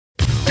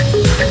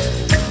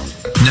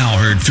Now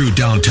heard through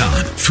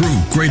downtown, through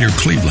greater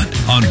Cleveland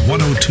on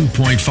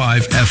 102.5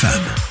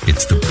 FM.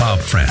 It's the Bob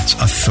Frantz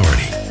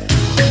Authority.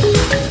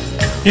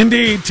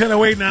 Indeed,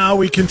 10:08 now.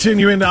 We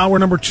continue into hour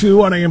number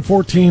 2 on AM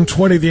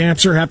 1420. The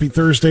Answer. Happy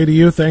Thursday to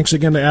you. Thanks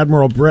again to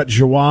Admiral Brett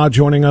Giroir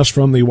joining us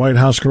from the White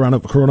House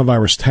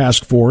Coronavirus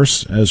Task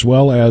Force, as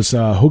well as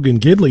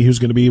Hogan Gidley, who's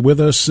going to be with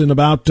us in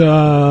about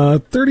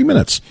 30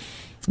 minutes.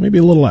 Maybe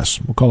a little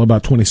less. We'll call it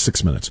about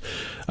 26 minutes.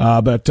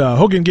 But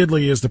Hogan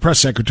Gidley is the press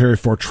secretary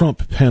for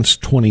Trump-Pence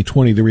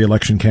 2020, the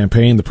re-election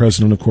campaign. The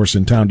president, of course,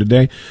 in town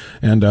today.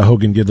 And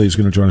Hogan Gidley is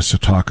going to join us to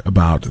talk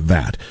about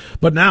that.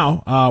 But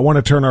now I want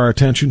to turn our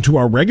attention to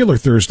our regular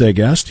Thursday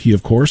guest. He,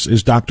 of course,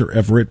 is Dr.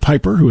 Everett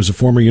Piper, who is a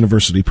former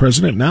university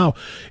president. Now,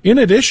 in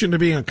addition to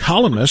being a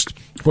columnist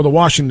for the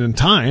Washington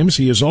Times,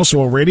 he is also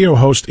a radio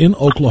host in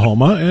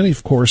Oklahoma. And,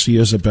 of course, he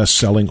is a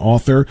best-selling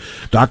author.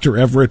 Dr.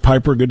 Everett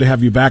Piper, good to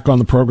have you back on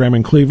the program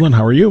in Cleveland.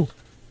 How are you?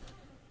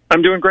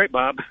 I'm doing great,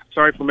 Bob.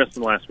 Sorry for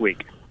missing last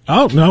week.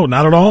 Oh, no,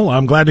 not at all.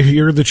 I'm glad to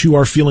hear that you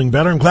are feeling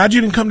better. I'm glad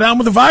you didn't come down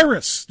with a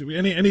virus.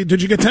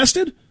 Did you get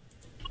tested?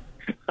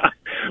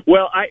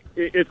 Well,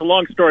 it's a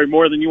long story,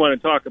 more than you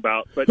want to talk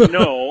about, but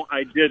no,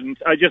 I didn't.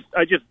 I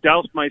just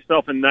doused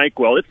myself in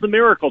NyQuil. It's the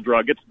miracle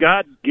drug. It's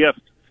God's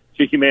gift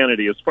to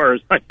humanity, as far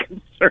as I'm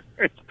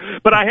concerned.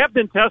 But I have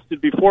been tested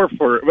before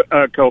for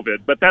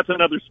COVID, but that's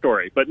another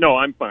story. But no,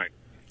 I'm fine.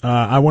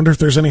 I wonder if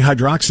there's any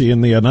hydroxy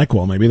in the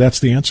NyQuil. Maybe that's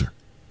the answer.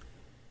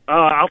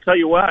 I'll tell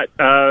you what,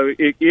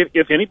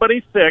 if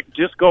anybody's sick,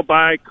 just go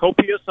buy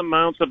copious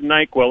amounts of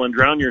NyQuil and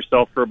drown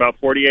yourself for about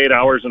 48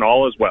 hours and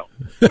all is well.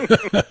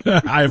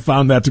 I have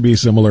found that to be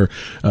similar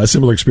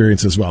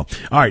experience as well.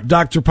 All right,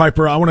 Dr.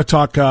 Piper, I want to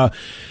talk,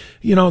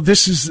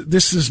 this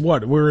is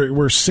what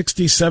we're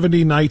 60,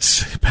 70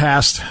 nights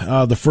past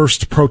the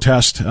first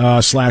protest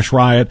 /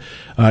 riot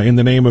in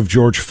the name of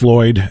George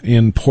Floyd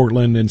in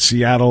Portland and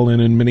Seattle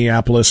and in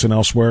Minneapolis and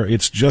elsewhere.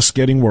 It's just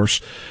getting worse,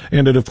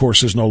 and it of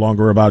course is no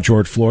longer about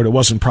George Floyd. It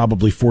wasn't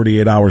probably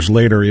 48 hours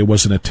later. It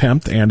was an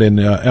attempt and an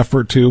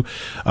effort to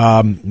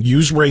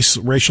use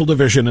racial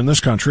division in this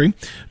country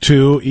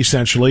to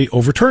essentially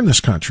overturn this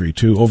country,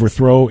 to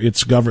overthrow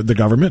the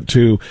government,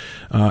 to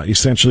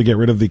essentially get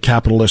rid of the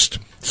capitalist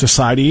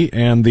society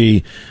and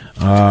the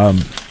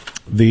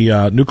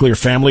nuclear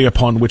family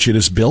upon which it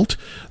is built.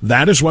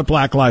 That is what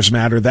Black Lives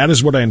Matter, that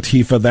is what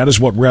Antifa, that is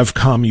what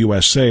RevCom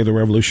USA, the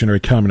Revolutionary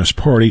Communist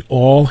Party,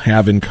 all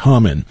have in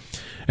common.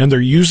 And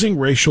they're using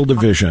racial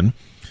division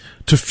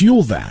to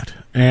fuel that.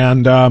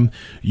 And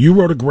you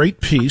wrote a great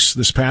piece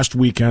this past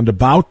weekend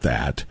about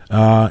that,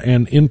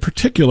 and in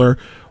particular,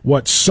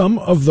 what some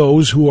of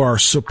those who are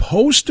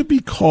supposed to be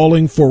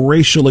calling for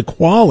racial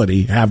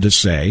equality have to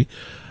say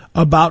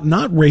about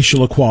not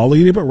racial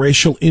equality, but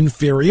racial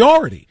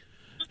inferiority.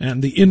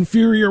 And the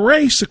inferior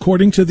race,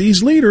 according to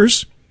these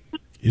leaders,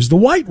 is the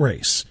white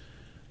race.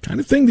 Kind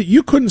of thing that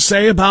you couldn't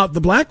say about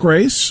the black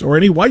race, or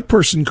any white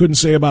person couldn't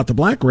say about the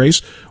black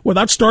race,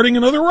 without starting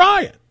another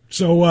riot.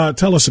 So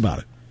tell us about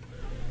it.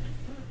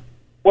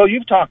 Well,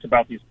 you've talked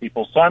about these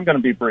people, so I'm going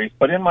to be brief.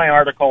 But in my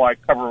article, I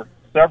cover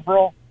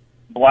several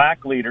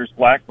black leaders,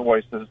 black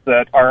voices,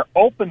 that are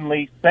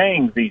openly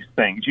saying these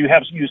things. You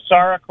have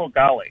Yusara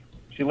Kogali.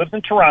 She lives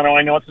in Toronto.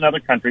 I know it's another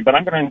country, but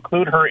I'm going to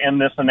include her in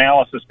this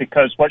analysis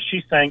because what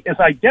she's saying is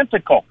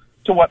identical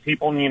to what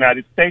people in the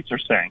United States are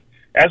saying.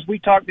 As we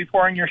talked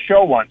before on your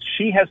show once,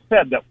 she has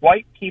said that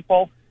white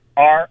people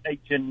are a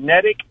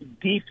genetic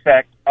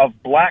defect of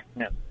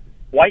blackness.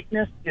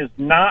 Whiteness is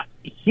not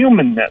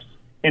humanness.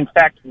 In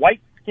fact,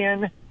 white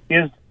skin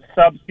is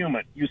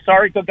subhuman.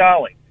 Yusari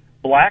Kogali,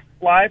 Black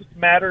Lives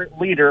Matter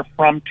leader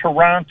from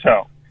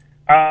Toronto.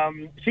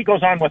 She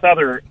goes on with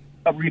other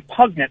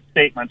repugnant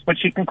statements, but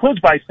she concludes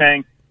by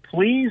saying,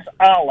 please,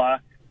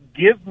 Allah,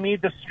 give me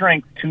the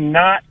strength to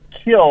not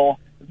kill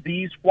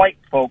these white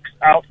folks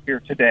out here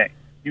today.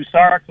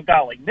 Yusara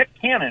Kogali. Nick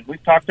Cannon,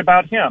 we've talked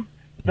about him,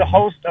 the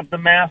host of The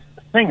Masked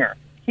Singer.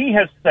 He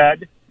has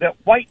said that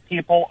white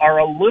people are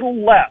a little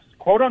less,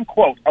 quote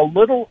unquote, a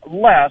little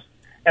less,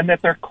 and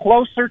that they're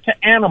closer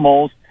to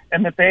animals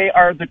and that they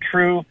are the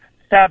true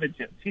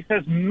savages. He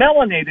says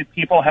melanated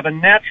people have a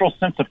natural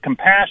sense of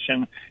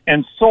compassion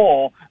and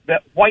soul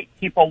that white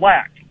people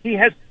lack. He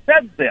has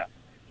said this.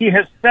 He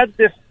has said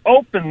this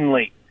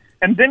openly.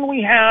 And then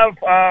we have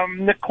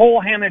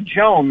Nicole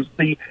Hannah-Jones,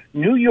 the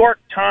New York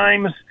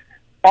Times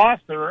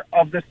author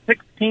of the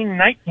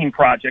 1619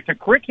 Project, a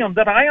curriculum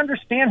that I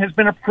understand has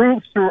been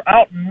approved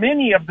throughout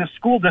many of the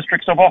school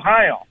districts of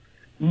Ohio.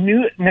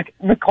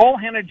 Nicole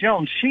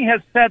Hannah-Jones, she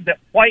has said that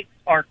whites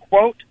are,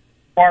 quote,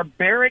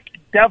 barbaric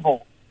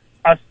devils,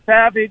 a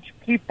savage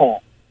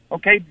people.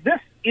 Okay, this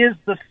is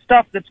the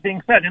stuff that's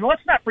being said. And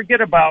let's not forget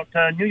about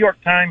New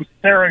York Times'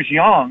 Sarah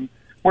Jeong,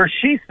 where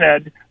she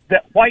said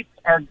that whites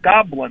are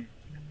goblins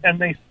and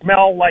they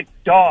smell like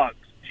dogs.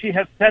 She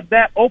has said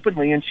that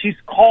openly, and she's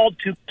called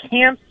to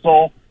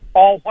cancel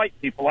all white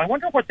people. I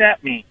wonder what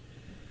that means.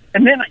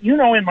 And then,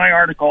 in my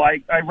article,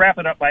 I wrap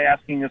it up by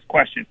asking this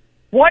question.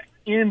 What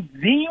in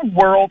the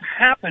world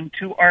happened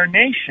to our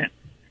nation?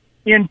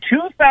 In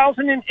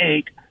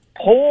 2008,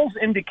 polls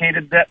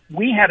indicated that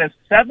we had a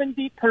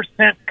 70%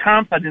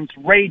 confidence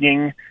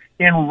rating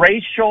in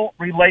racial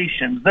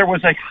relations. There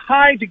was a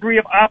high degree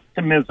of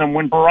optimism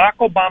when Barack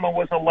Obama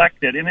was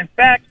elected. And in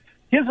fact,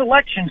 his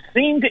election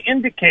seemed to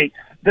indicate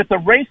that the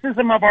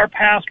racism of our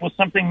past was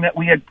something that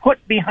we had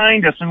put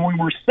behind us, and we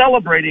were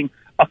celebrating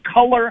a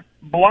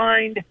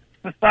color-blind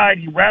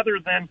society rather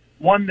than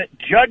one that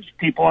judged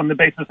people on the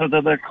basis of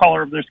the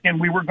color of their skin.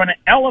 We were going to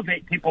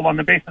elevate people on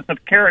the basis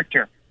of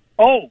character.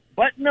 Oh,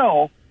 but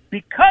no,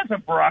 because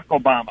of Barack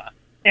Obama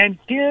and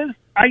his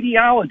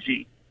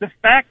ideology, the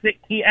fact that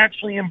he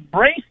actually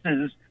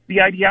embraces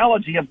the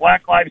ideology of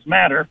Black Lives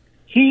Matter,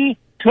 he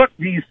took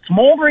these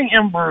smoldering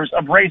embers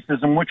of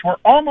racism, which were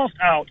almost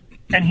out,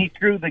 and he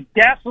threw the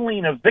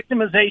gasoline of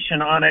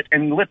victimization on it,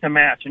 and he lit the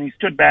match, and he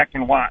stood back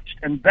and watched.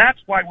 And that's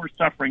why we're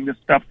suffering this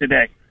stuff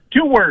today.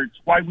 2 words,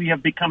 why we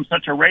have become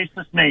such a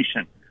racist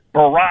nation: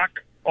 Barack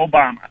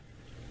Obama.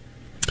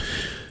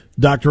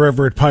 Dr.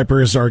 Everett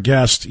Piper is our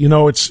guest. You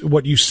know, it's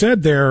what you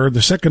said there,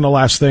 the second to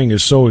last thing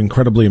is so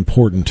incredibly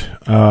important.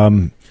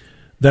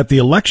 That the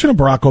election of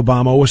Barack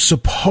Obama was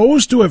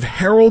supposed to have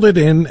heralded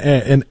in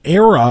an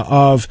era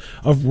of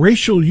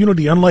racial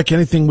unity unlike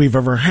anything we've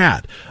ever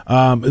had.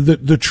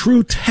 The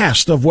true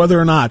test of whether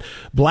or not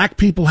black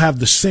people have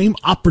the same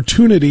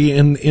opportunity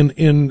in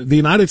the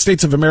United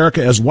States of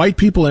America as white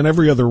people in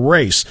every other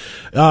race.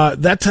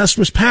 That test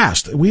was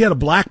passed. We had a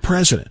black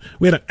president.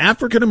 We had an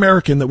African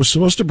American that was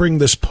supposed to bring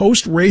this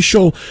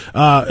post-racial,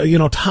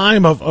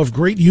 time of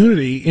great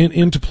unity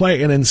into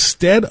play. And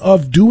instead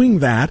of doing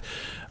that,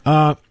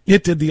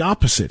 it did the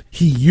opposite.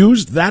 He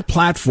used that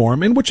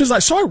platform, and which is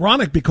so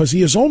ironic because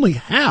he is only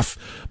half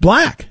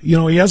black. You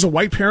know, he has a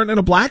white parent and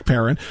a black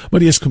parent,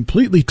 but he has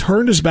completely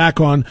turned his back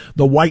on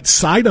the white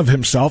side of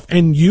himself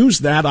and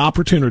used that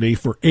opportunity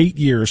for 8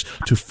 years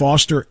to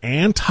foster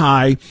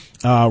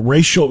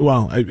anti-racial.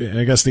 Well, I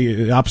guess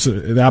the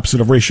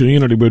opposite of racial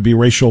unity would be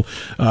racial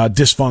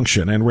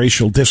dysfunction and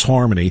racial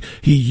disharmony.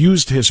 He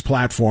used his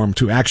platform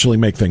to actually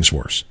make things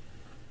worse.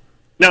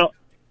 Now,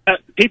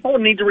 people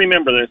need to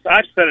remember this.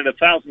 I've said it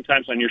 1,000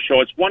 times on your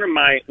show. It's one of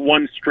my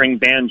one-string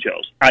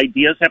banjos.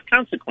 Ideas have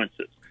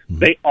consequences. Mm-hmm.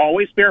 They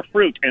always bear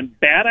fruit, and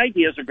bad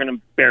ideas are going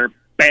to bear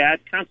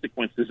bad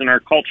consequences in our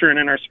culture and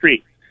in our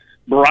streets.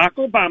 Barack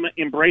Obama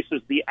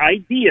embraces the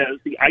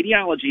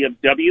ideology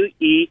of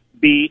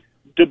W.E.B.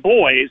 Du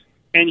Bois,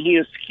 and he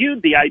has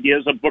skewed the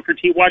ideas of Booker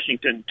T.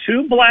 Washington,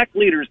 2 black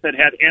leaders that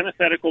had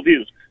antithetical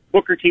views.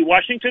 Booker T.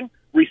 Washington,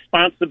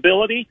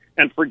 responsibility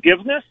and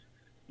forgiveness.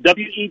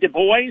 W.E. Du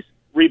Bois,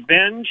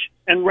 revenge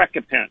and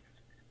recompense.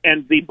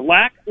 And the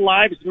Black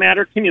Lives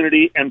Matter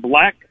community and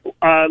black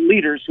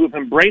leaders who have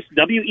embraced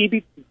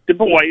W.E.B. Du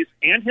Bois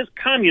and his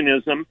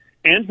communism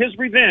and his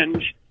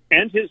revenge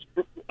and his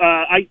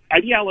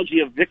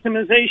ideology of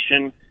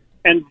victimization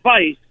and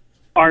vice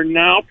are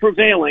now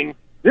prevailing.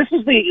 This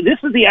is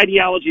the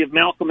ideology of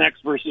Malcolm X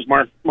versus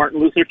Martin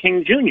Luther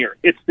King Jr.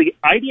 It's the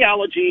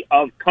ideology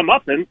of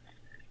comeuppance,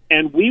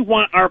 and we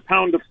want our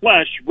pound of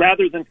flesh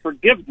rather than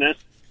forgiveness.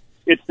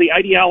 It's the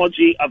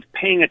ideology of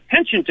paying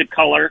attention to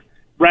color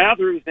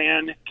rather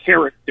than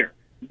character.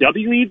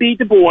 W.E.B.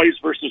 Du Bois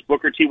versus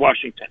Booker T.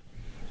 Washington.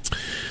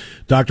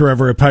 Dr.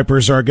 Everett Piper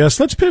is our guest.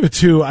 Let's pivot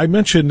to, I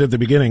mentioned at the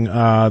beginning,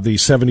 the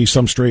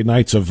 70-some straight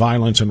nights of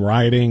violence and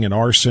rioting and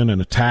arson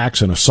and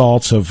attacks and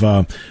assaults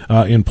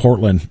in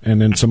Portland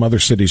and in some other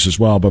cities as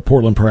well. But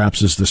Portland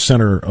perhaps is the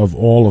center of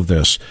all of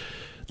this.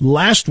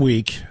 Last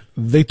week,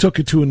 they took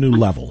it to a new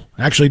level.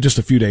 Actually, just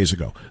a few days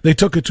ago, they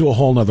took it to a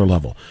whole nother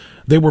level.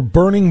 They were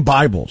burning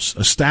Bibles,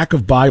 a stack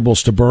of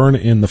Bibles to burn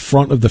in the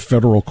front of the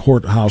federal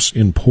courthouse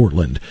in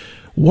Portland.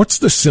 What's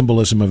the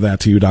symbolism of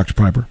that to you, Dr.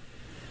 Piper?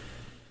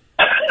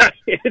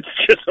 It's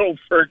just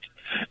overt.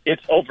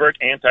 It's overt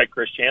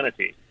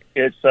anti-Christianity.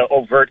 It's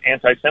overt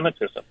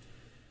anti-Semitism.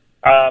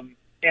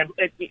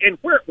 And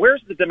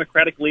where's the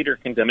Democratic leader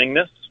condemning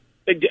this?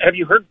 Have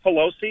you heard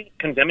Pelosi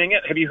condemning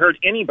it? Have you heard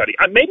anybody?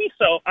 Maybe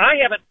so. I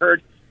haven't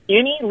heard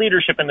any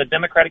leadership in the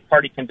Democratic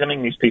Party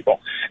condemning these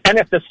people. And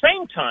at the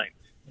same time,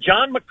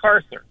 John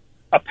MacArthur,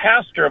 a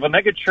pastor of a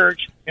megachurch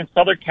in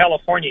Southern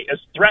California, is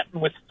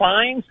threatened with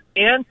fines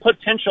and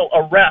potential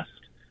arrest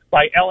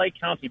by L.A.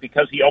 County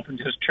because he opened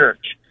his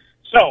church.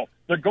 So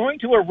they're going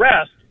to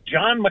arrest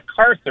John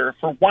MacArthur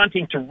for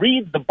wanting to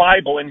read the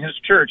Bible in his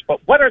church. But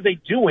what are they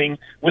doing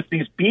with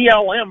these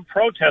BLM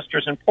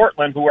protesters in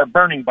Portland who are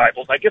burning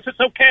Bibles? I guess it's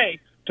okay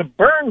to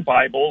burn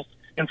Bibles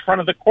in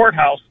front of the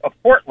courthouse of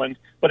Portland,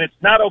 but it's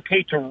not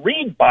okay to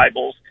read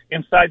Bibles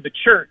inside the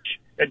church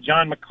at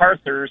John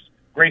MacArthur's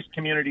Grace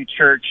Community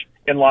Church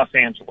in Los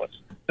Angeles.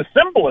 The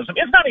symbolism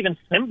is not even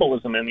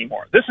symbolism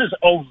anymore. This is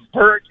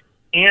overt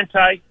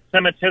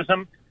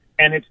anti-Semitism,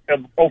 and it's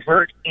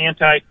overt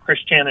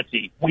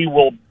anti-Christianity. We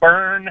will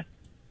burn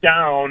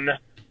down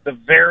the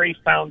very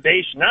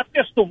foundation, not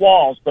just the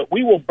walls, but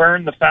we will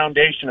burn the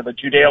foundation of a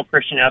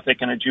Judeo-Christian ethic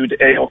and a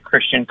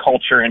Judeo-Christian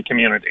culture and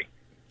community.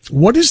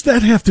 What does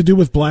that have to do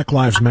with Black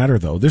Lives Matter,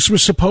 though? This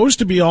was supposed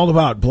to be all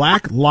about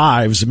Black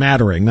Lives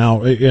Mattering.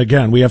 Now,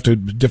 again, we have to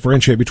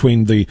differentiate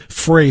between the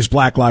phrase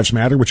Black Lives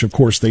Matter, which of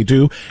course they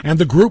do, and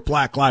the group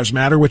Black Lives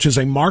Matter, which is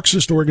a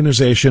Marxist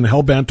organization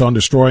hell-bent on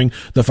destroying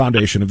the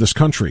foundation of this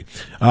country,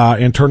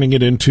 and turning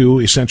it into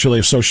essentially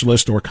a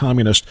socialist or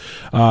communist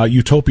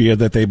utopia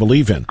that they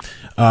believe in.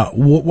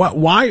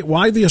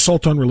 Why the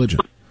assault on religion?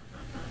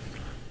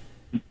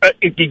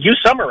 You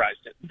summarized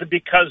it.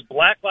 Because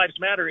Black Lives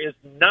Matter is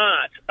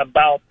not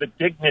about the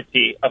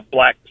dignity of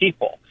black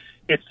people.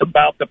 It's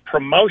about the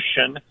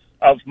promotion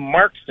of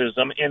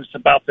Marxism, and it's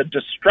about the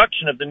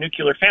destruction of the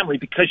nuclear family,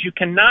 because you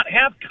cannot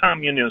have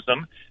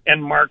communism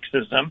and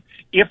Marxism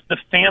if the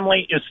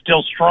family is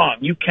still strong.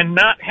 You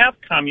cannot have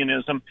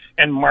communism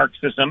and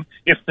Marxism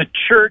if the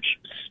church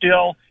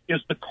still is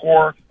the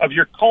core of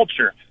your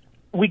culture.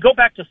 We go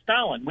back to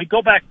Stalin. We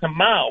go back to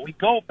Mao. We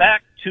go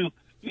back to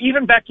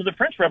even back to the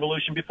French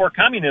Revolution before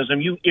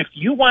communism. If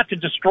you want to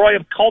destroy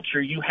a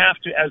culture, you have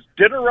to, as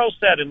Diderot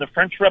said in the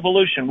French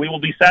Revolution, we will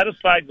be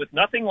satisfied with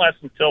nothing less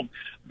until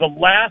the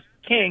last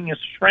king is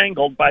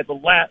strangled by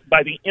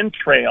the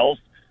entrails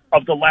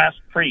of the last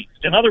priest.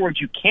 In other words,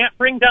 you can't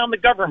bring down the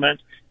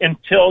government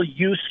until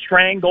you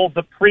strangle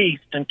the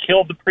priest and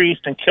kill the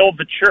priest and kill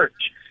the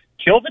church.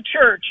 Kill the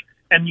church,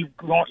 and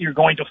you're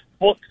going to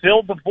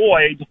fill the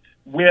void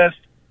with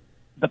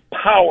the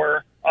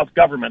power of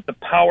government, the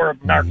power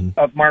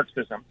of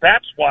Marxism.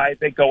 That's why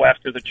they go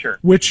after the church.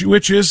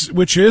 Which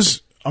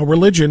is a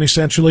religion,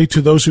 essentially, to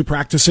those who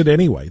practice it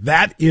anyway.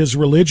 That is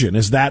religion,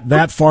 is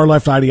that far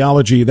left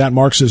ideology, that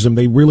Marxism.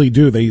 They really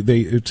do. They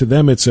to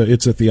them, it's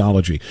a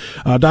theology.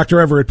 Dr.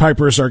 Everett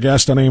Piper is our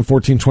guest on AM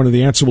 1420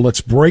 The Answer. Well,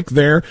 let's break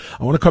there.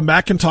 I want to come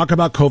back and talk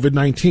about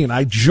COVID-19.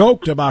 I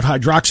joked about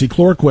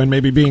hydroxychloroquine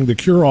maybe being the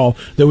cure-all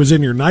that was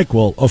in your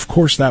NyQuil. Of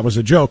course, that was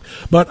a joke.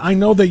 But I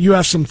know that you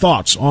have some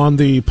thoughts on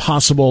the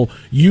possible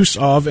use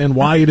of and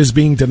why it is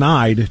being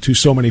denied to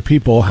so many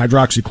people,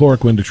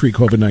 hydroxychloroquine, to treat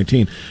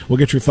COVID-19. We'll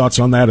get your thoughts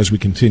on that as we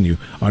continue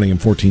on AM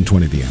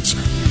 1420 The Answer.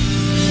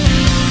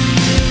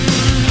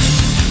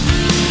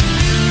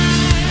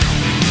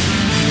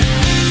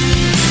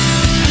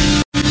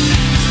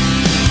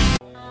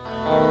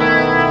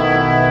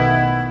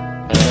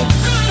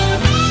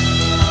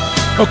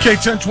 Okay,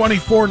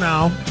 10:24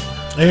 now.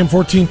 AM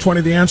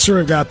 1420 The Answer.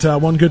 I've got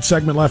one good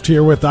segment left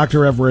here with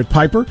Dr. Everett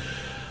Piper.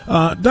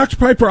 Dr.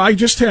 Piper, I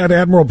just had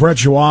Admiral Brett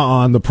Joie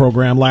on the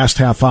program last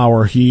half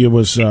hour. He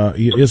is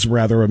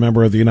a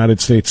member of the United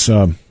States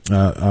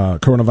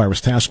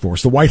coronavirus task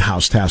force, the White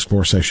House task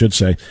force, I should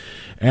say.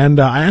 And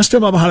I asked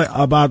him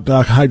about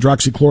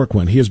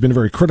hydroxychloroquine. He has been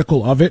very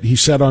critical of it. He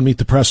said on Meet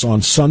the Press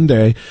on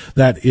Sunday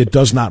that it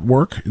does not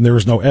work, and there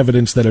is no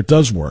evidence that it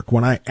does work.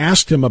 When I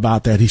asked him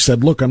about that, he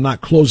said, look, I'm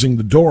not closing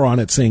the door on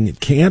it, saying it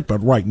can't, but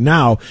right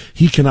now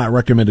he cannot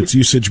recommend its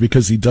usage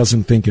because he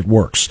doesn't think it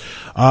works,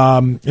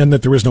 and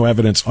that there is no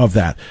evidence of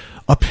that.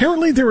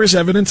 Apparently there is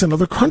evidence in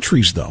other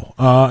countries, though.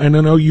 And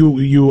I know you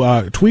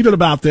tweeted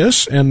about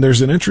this, and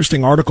there's an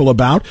interesting article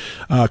about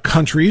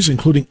countries,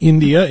 including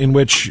India, in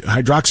which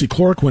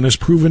hydroxychloroquine is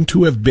proven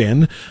to have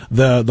been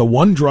the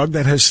one drug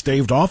that has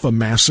staved off a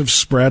massive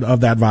spread of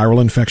that viral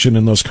infection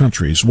in those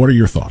countries. What are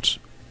your thoughts?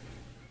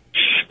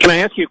 Can I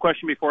ask you a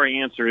question before I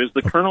answer? Is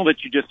the colonel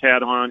that you just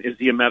had on, is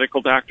he a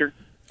medical doctor?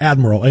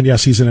 Admiral, and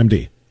yes, he's an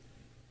MD.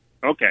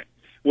 Okay.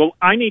 Well,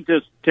 I need to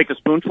take a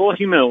spoonful of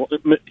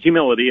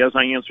humility as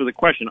I answer the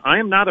question. I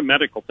am not a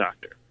medical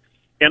doctor,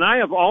 and I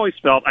have always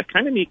felt I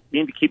kind of need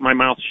to keep my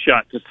mouth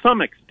shut to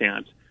some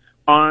extent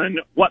on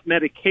what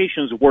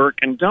medications work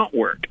and don't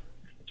work.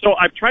 So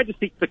I've tried to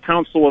seek the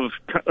counsel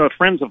of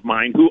friends of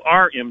mine who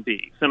are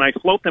MDs, and I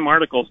float them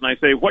articles, and I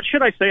say, what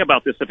should I say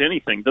about this, if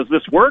anything? Does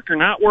this work or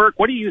not work?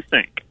 What do you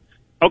think?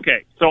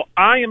 Okay, so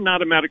I am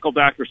not a medical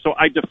doctor, so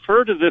I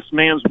defer to this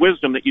man's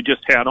wisdom that you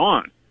just had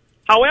on.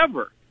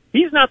 However,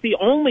 he's not the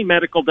only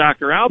medical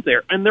doctor out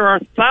there, and there are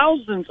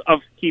thousands of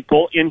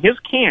people in his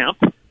camp,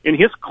 in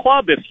his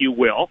club, if you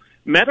will,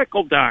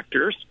 medical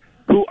doctors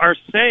who are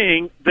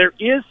saying there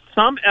is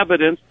some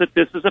evidence that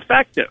this is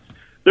effective.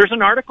 There's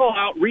an article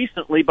out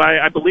recently by,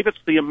 I believe it's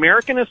the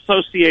American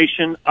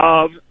Association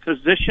of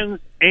Physicians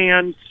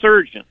and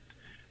Surgeons.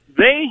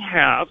 They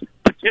have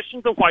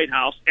petitioned the White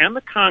House and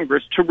the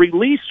Congress to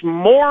release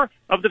more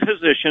of the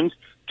physicians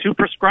to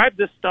prescribe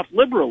this stuff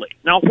liberally.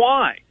 Now,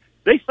 why?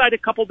 They cite a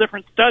couple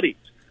different studies.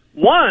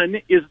 One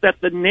is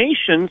that the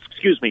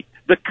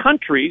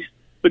countries,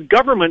 the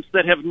governments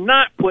that have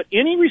not put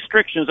any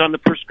restrictions on the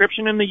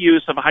prescription and the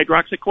use of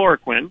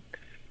hydroxychloroquine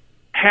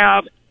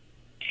have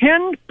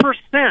 10%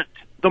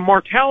 the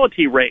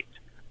mortality rate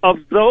of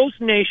those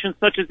nations,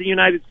 such as the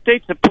United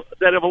States,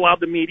 that have allowed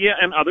the media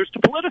and others to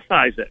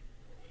politicize it.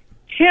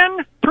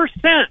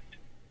 10%.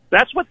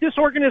 That's what this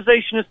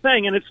organization is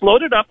saying, and it's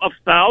loaded up of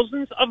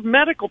thousands of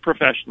medical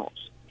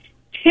professionals.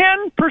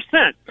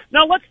 10%.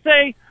 Now, let's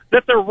say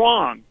that they're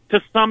wrong to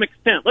some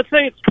extent. Let's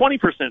say it's 20%,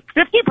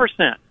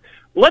 50%.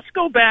 Let's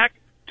go back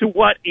to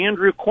what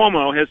Andrew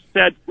Cuomo has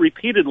said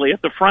repeatedly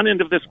at the front end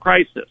of this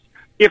crisis.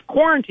 If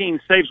quarantine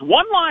saves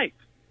one life,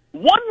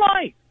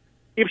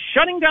 If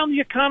shutting down the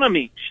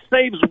economy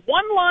saves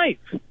one life,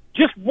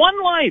 just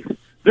one life,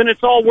 then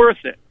it's all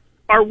worth it.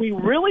 Are we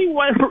really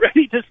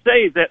ready to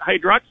say that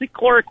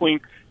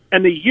hydroxychloroquine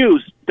and the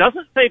use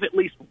doesn't save at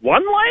least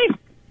one life?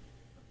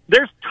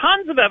 There's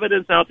tons of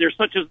evidence out there,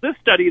 such as this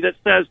study, that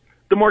says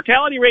the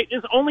mortality rate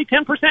is only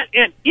 10%.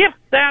 And if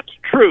that's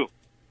true,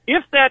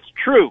 the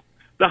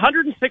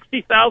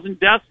 160,000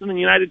 deaths in the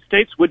United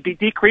States would be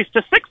decreased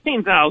to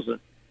 16,000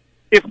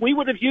 if we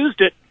would have used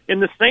it in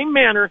the same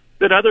manner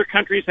that other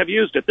countries have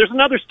used it. There's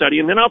another study,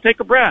 and then I'll take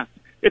a breath.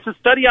 It's a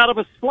study out of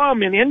a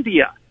slum in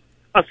India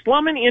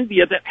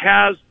that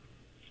has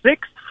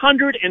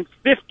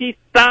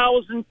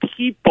 650,000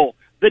 people.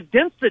 The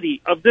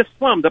density of this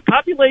slum, the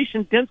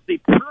population density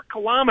per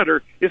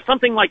kilometer, is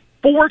something like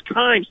 4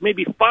 times,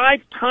 maybe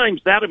 5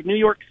 times that of New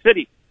York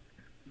City.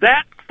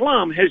 That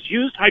slum has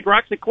used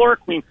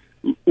hydroxychloroquine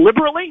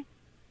liberally,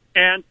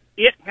 and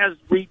it has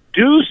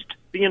reduced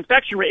the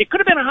infection rate. It could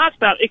have been a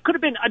hotspot. It could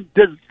have been a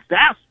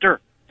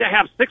disaster to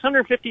have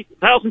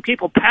 650,000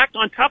 people packed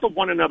on top of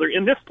one another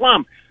in this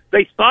slum.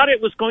 They thought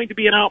it was going to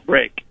be an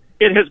outbreak.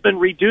 It has been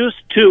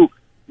reduced to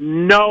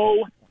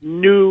no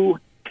new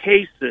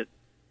cases.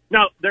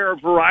 Now, there are a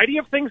variety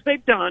of things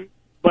they've done,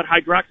 but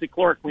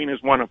hydroxychloroquine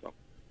is one of them.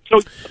 So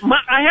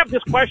I have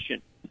this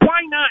question.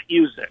 Why not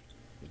use it?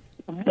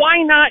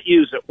 Why not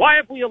use it? Why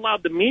have we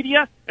allowed the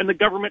media and the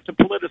government to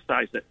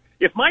politicize it?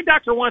 If my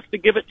doctor wants to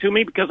give it to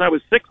me because I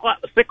was sick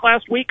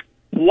last week,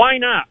 why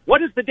not?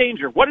 What is the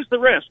danger? What is the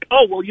risk?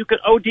 Oh, well, you could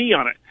OD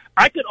on it.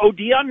 I could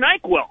OD on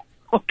NyQuil,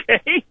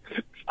 okay?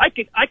 I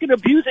could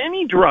abuse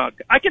any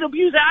drug. I could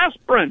abuse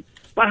aspirin.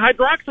 But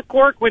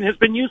hydroxychloroquine has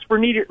been used for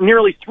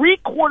nearly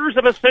 3/4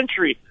 of a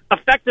century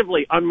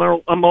effectively on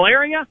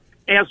malaria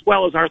as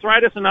well as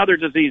arthritis and other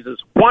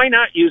diseases. Why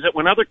not use it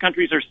when other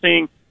countries are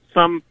seeing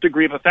some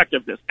degree of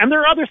effectiveness? And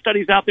there are other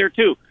studies out there,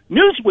 too.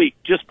 Newsweek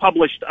just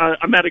published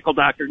a medical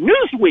doctor.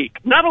 Newsweek,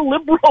 not a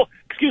liberal,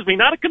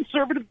 not a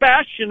conservative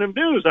bastion of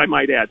news, I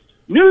might add.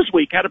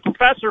 Newsweek had a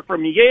professor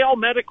from Yale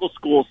Medical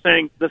School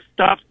saying the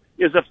stuff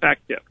is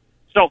effective.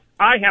 So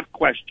I have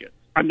questions.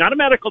 I'm not a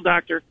medical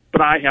doctor, but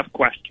I have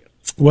questions.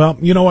 Well,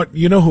 you know what?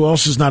 You know who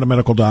else is not a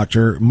medical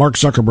doctor? Mark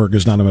Zuckerberg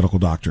is not a medical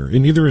doctor,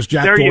 and neither is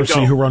Jack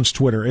Dorsey, who runs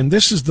Twitter. And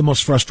this is the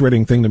most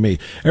frustrating thing to me.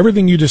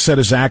 Everything you just said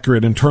is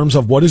accurate in terms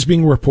of what is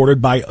being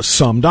reported by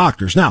some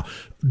doctors. Now,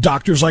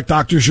 doctors like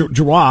Dr.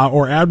 Giroir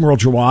or Admiral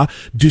Giroir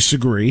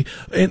disagree,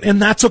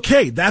 and that's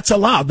okay. That's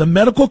allowed. The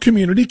medical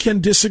community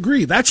can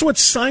disagree. That's what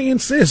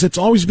science is. It's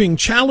always being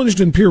challenged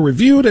and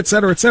peer-reviewed, et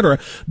cetera, et cetera.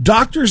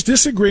 Doctors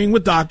disagreeing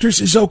with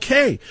doctors is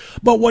okay.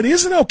 But what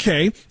isn't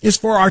okay is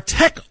for our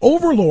tech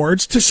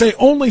overlords to say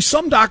only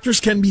some doctors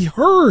can be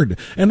heard,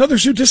 and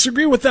others who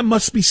disagree with them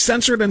must be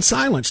censored and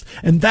silenced.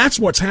 And that's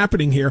what's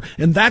happening here,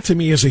 and that to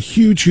me is a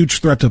huge, huge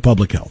threat to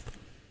public health.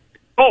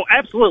 Oh,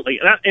 absolutely.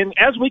 And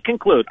as we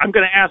conclude, I'm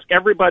going to ask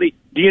everybody,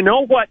 do you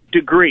know what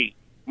degree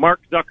Mark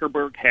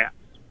Zuckerberg has?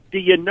 Do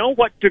you know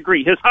what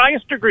degree, his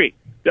highest degree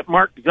that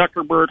Mark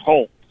Zuckerberg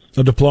holds?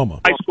 A diploma.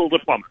 High school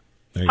diploma.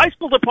 High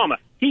school diploma.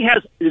 He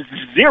has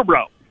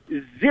zero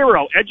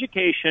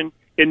education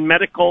in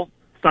medical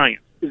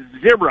science.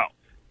 Zero.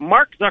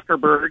 Mark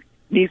Zuckerberg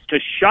needs to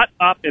shut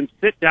up and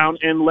sit down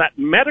and let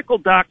medical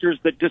doctors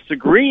that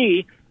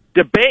disagree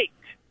debate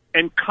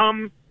and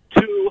come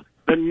to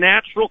the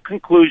natural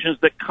conclusions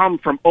that come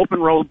from open,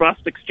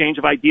 robust exchange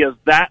of ideas.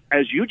 That,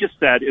 as you just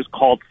said, is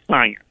called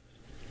science.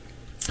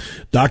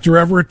 Dr.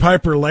 Everett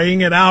Piper laying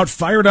it out,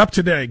 fired up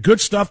today.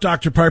 Good stuff,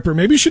 Dr. Piper.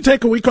 Maybe you should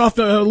take a week off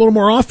a little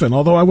more often,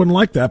 although I wouldn't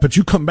like that. But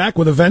you come back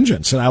with a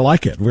vengeance, and I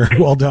like it. Very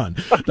well done.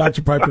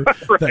 Dr. Piper,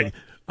 right.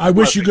 I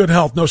wish you good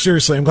health. No,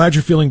 seriously, I'm glad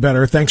you're feeling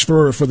better. Thanks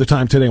for the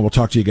time today, and we'll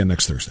talk to you again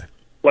next Thursday.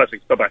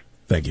 Blessings. Bye-bye.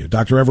 Thank you.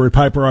 Dr. Everett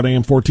Piper on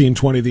AM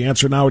 1420. The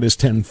Answer now. It is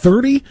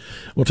 10:30.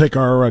 We'll take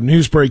our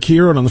news break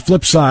here. And on the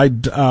flip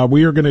side,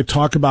 we are going to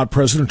talk about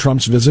President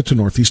Trump's visit to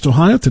Northeast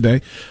Ohio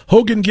today.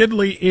 Hogan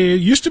Gidley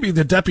used to be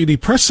the deputy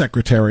press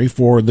secretary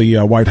for the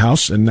White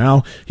House, and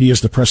now he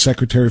is the press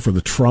secretary for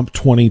the Trump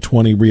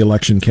 2020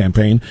 reelection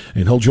campaign.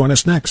 And he'll join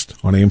us next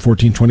on AM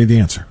 1420. The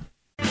Answer.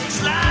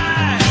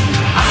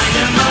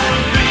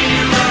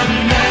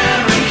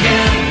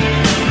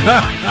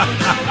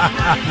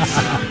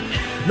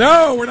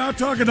 No, we're not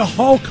talking to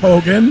Hulk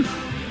Hogan.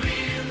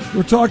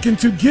 We're talking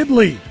to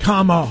Gidley,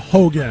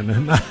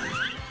 Hogan.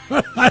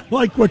 I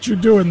like what you're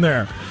doing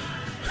there.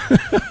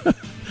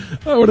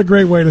 Oh, what a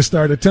great way to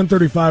start at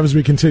 10:35 as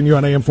we continue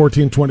on AM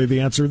 1420. The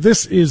Answer.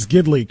 This is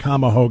Gidley,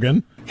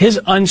 Hogan. His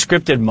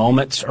unscripted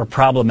moments are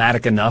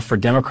problematic enough for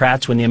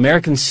Democrats. When the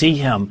Americans see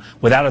him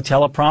without a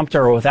teleprompter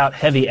or without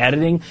heavy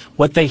editing,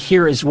 what they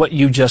hear is what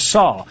you just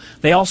saw.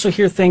 They also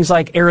hear things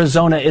like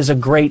Arizona is a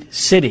great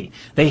city.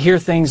 They hear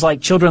things like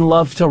children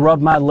love to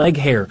rub my leg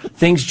hair,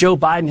 things Joe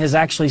Biden has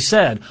actually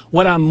said.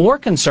 What I'm more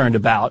concerned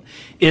about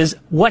is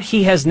what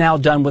he has now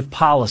done with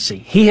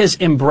policy. He has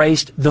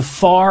embraced the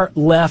far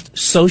left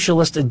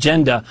socialist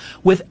agenda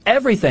with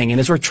everything. And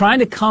as we're trying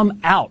to come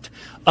out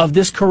of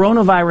this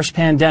coronavirus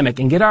pandemic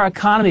and get our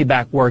economy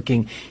back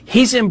working,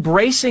 he's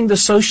embracing the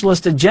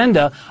socialist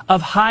agenda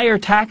of higher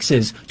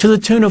taxes to the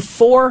tune of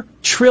 $4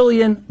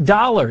 trillion,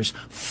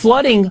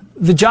 flooding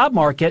the job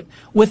market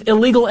with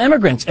illegal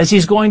immigrants, as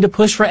he's going to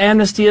push for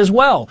amnesty as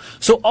well.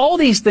 So all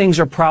these things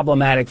are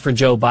problematic for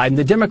Joe Biden.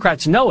 The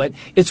Democrats know it.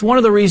 It's one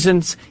of the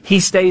reasons he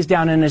stays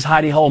down in his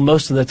hidey hole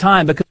most of the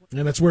time.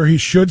 And it's where he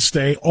should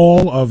stay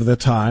all of the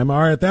time.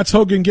 All right, that's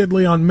Hogan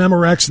Gidley on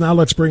Memorex. Now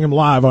let's bring him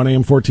live on AM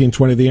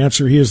 1420. The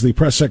Answer. He is the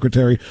press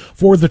secretary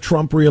for the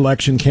Trump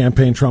re-election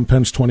campaign,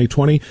 Trump-Pence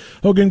 2020.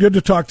 Hogan, good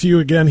to talk to you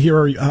again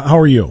here. How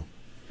are you?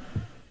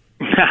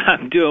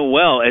 I'm doing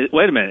well.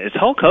 Wait a minute. Is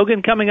Hulk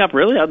Hogan coming up,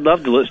 really? I'd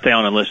love to stay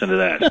on and listen to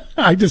that.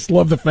 I just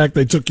love the fact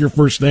they took your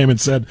first name and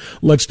said,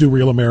 let's do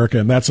Real America,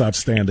 and that's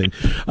outstanding.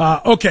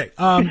 Okay.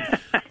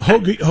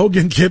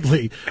 Hogan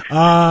Gidley.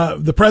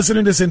 The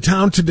president is in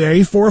town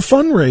today for a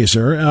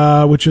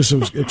fundraiser, which is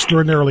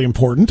extraordinarily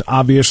important,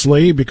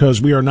 obviously,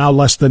 because we are now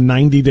less than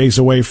 90 days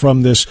away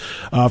from this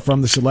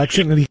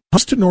election. And he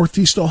comes to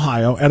Northeast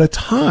Ohio at a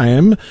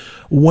time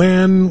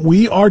when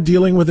we are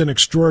dealing with an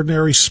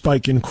extraordinary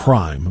spike in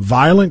crime.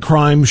 Violent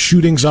crime,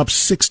 shootings up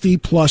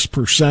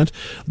 60+%,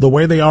 the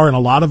way they are in a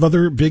lot of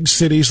other big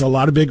cities, a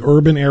lot of big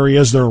urban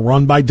areas that are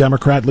run by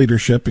Democrat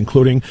leadership,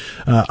 including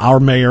our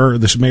mayor,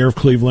 this mayor of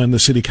Cleveland, the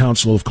city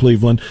council of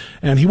Cleveland.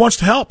 And he wants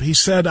to help. He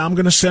said, I'm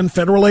going to send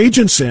federal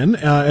agents in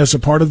as a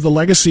part of the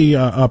legacy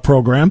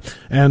program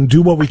and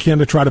do what we can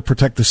to try to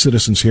protect the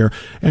citizens here.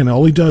 And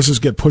all he does is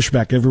get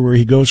pushback everywhere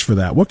he goes for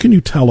that. What can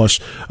you tell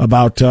us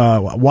about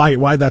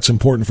why that's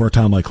important for a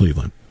town like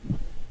Cleveland?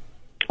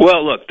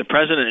 Well, look, the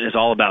president is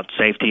all about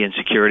safety and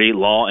security,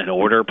 law and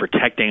order,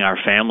 protecting our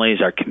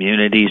families, our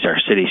communities, our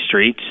city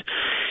streets.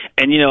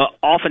 And,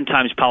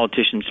 oftentimes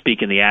politicians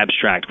speak in the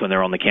abstract when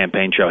they're on the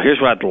campaign trail.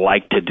 Here's what I'd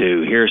like to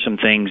do. Here are some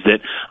things that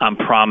I'm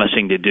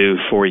promising to do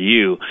for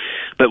you.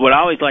 But what I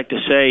always like to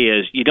say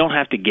is you don't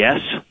have to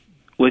guess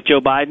with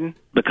Joe Biden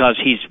because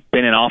he's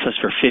been in office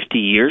for 50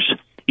 years.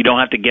 You don't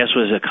have to guess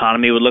what his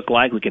economy would look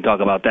like. We can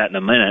talk about that in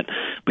a minute.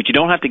 But you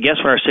don't have to guess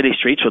what our city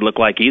streets would look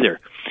like either.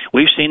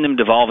 We've seen them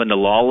devolve into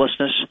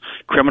lawlessness,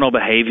 criminal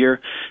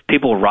behavior,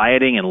 people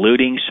rioting and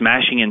looting,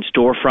 smashing in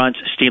storefronts,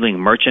 stealing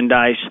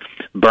merchandise,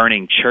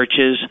 burning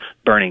churches,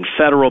 burning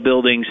federal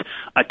buildings,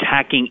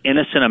 attacking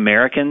innocent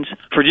Americans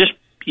for just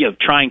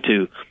trying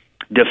to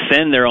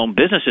defend their own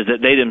businesses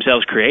that they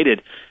themselves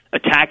created,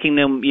 attacking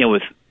them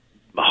with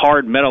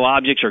hard metal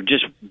objects or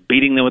just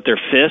beating them with their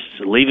fists,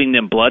 leaving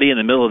them bloody in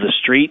the middle of the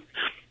street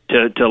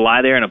to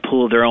lie there in a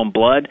pool of their own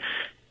blood.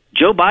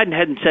 Joe Biden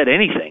hadn't said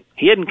anything.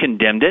 He hadn't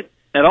condemned it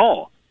at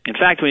all. In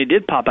fact, when he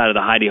did pop out of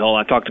the hidey hole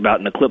I talked about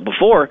in the clip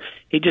before,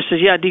 he just says,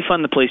 yeah,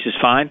 defund the police is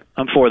fine.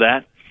 I'm for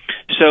that.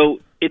 So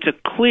it's a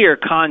clear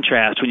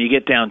contrast when you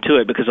get down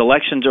to it because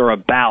elections are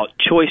about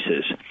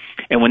choices.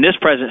 And when this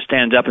president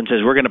stands up and says,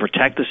 we're going to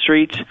protect the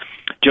streets,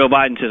 Joe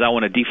Biden says, I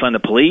want to defund the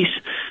police,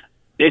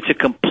 it's a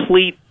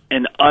complete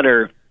and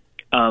utter,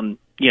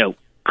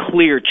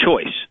 clear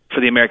choice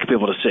for the American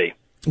people to see.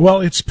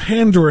 Well, it's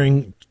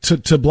pandering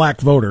to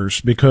black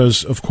voters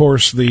because, of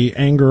course, the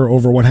anger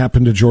over what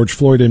happened to George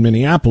Floyd in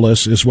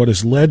Minneapolis is what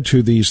has led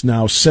to these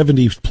now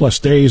 70-plus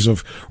days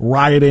of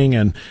rioting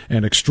and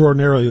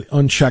extraordinarily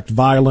unchecked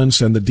violence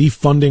and the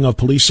defunding of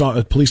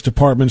police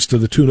departments to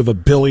the tune of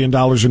 $1 billion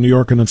in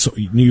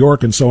New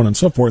York and so on and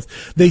so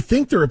forth. They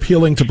think they're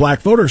appealing to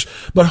black voters.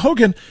 But,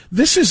 Hogan,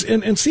 this is,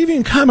 and see if you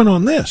can comment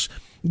on this.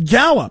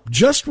 Gallup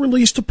just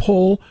released a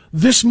poll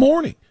this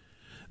morning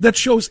that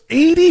shows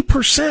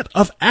 80%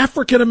 of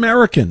African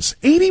Americans,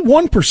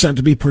 81%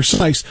 to be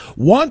precise,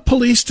 want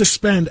police to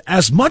spend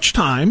as much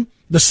time,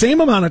 the same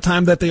amount of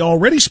time that they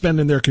already spend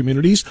in their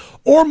communities,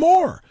 or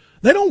more.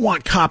 They don't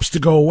want cops to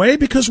go away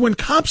because when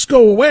cops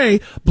go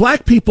away,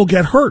 black people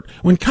get hurt.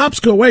 When cops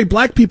go away,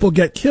 black people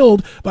get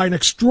killed by an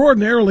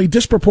extraordinarily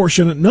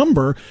disproportionate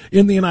number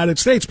in the United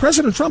States.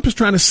 President Trump is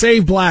trying to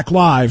save black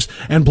lives,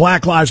 and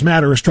Black Lives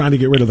Matter is trying to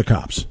get rid of the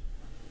cops.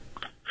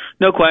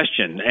 No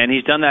question. And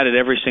he's done that at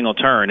every single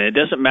turn. It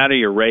doesn't matter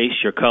your race,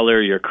 your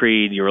color, your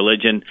creed, your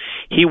religion.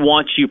 He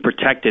wants you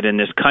protected in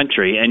this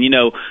country. And,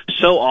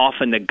 so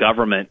often the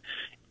government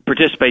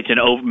participates in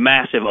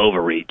massive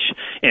overreach.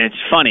 And it's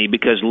funny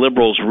because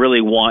liberals really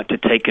want to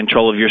take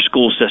control of your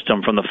school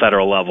system from the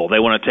federal level. They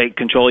want to take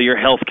control of your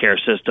health care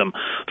system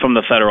from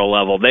the federal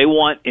level. They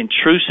want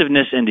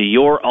intrusiveness into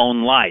your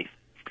own life.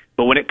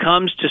 But when it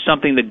comes to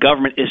something the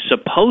government is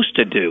supposed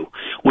to do,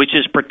 which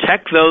is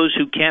protect those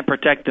who can't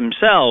protect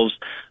themselves,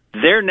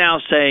 they're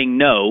now saying,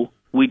 no,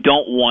 we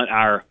don't want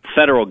our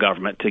federal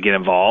government to get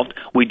involved.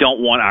 We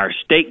don't want our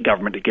state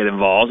government to get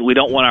involved. We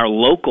don't want our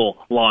local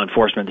law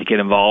enforcement to get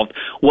involved.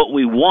 What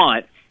we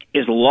want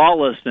is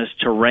lawlessness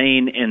to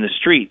reign in the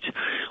streets.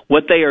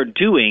 What they are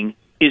doing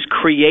is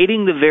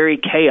creating the very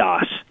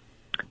chaos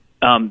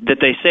that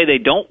they say they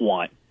don't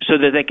want so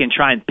that they can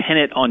try and pin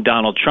it on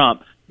Donald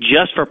Trump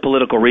just for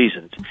political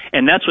reasons.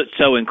 And that's what's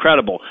so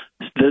incredible.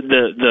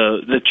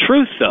 The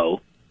truth,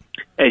 though,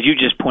 as you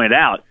just pointed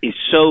out, is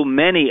so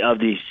many of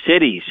these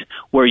cities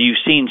where you've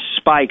seen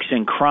spikes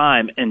in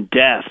crime and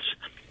deaths,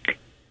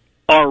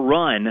 are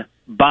run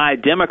by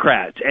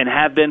Democrats and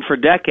have been for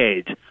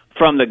decades.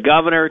 From the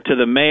governor to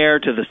the mayor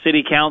to the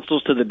city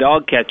councils to the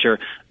dog catcher,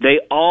 they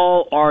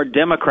all are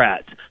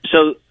Democrats.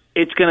 So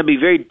it's going to be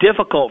very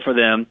difficult for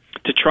them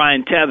to try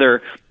and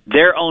tether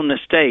their own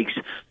mistakes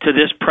to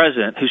this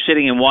president who's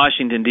sitting in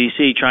Washington,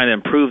 D.C., trying to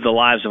improve the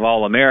lives of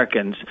all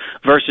Americans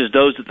versus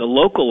those at the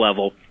local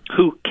level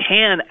who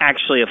can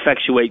actually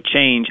effectuate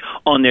change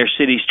on their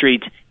city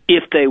streets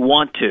if they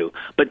want to.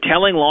 But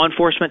telling law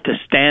enforcement to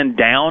stand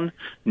down,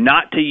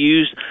 not to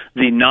use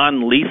the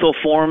non-lethal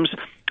forms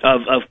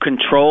of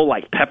control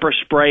like pepper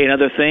spray and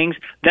other things,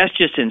 that's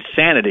just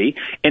insanity.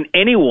 And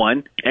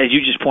anyone, as you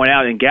just point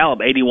out in Gallup,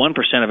 81%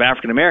 of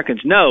African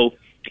Americans know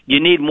you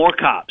need more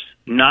cops,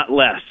 not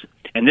less.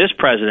 And this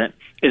president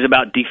is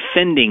about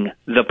defending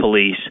the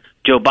police.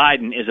 Joe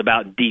Biden is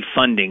about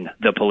defunding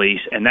the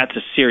police, and that's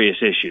a serious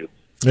issue.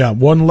 Yeah,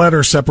 one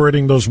letter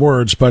separating those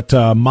words, but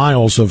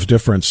miles of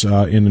difference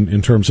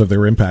in terms of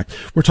their impact.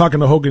 We're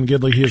talking to Hogan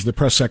Gidley. He is the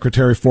press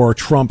secretary for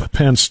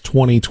Trump-Pence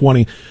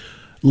 2020.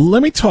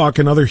 Let me talk.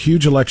 Another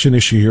huge election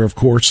issue here, of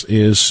course,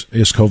 is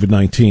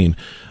COVID-19.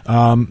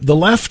 The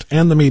left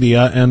and the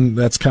media, and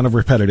that's kind of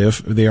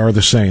repetitive, they are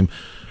the same,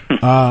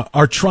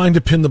 are trying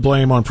to pin the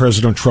blame on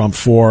President Trump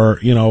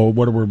for,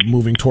 what we're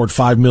moving toward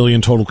 5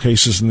 million total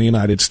cases in the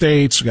United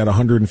States. We got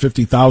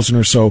 150,000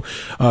 or so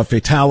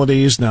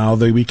fatalities. Now,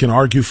 we can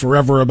argue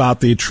forever about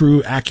the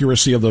true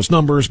accuracy of those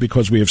numbers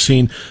because we have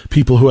seen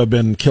people who have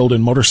been killed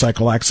in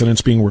motorcycle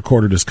accidents being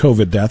recorded as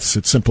COVID deaths.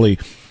 It's simply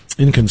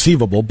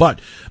inconceivable.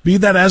 But be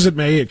that as it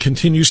may, it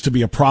continues to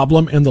be a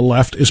problem, and the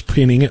left is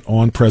pinning it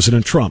on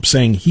President Trump,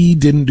 saying he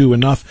didn't do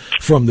enough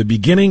from the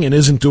beginning and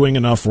isn't doing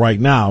enough right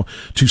now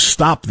to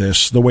stop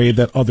this the way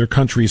that other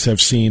countries have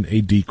seen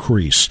a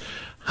decrease.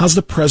 How's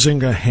the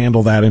president going to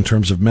handle that in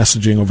terms of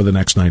messaging over the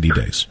next 90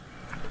 days?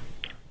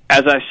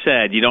 As I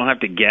said, you don't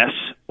have to guess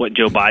what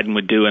Joe Biden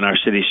would do in our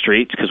city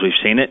streets because we've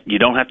seen it. You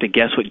don't have to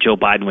guess what Joe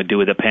Biden would do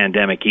with a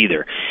pandemic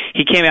either.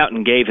 He came out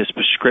and gave his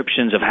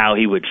prescriptions of how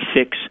he would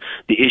fix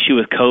the issue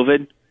with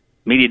COVID.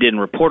 Media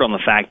didn't report on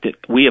the fact that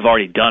we have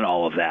already done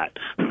all of that.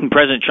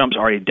 President Trump's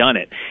already done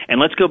it.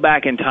 And let's go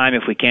back in time,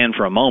 if we can,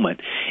 for a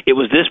moment. It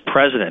was this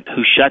president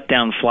who shut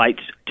down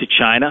flights to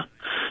China,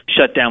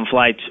 shut down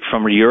flights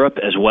from Europe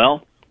as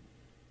well.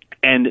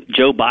 And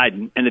Joe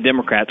Biden and the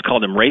Democrats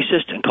called him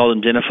racist and called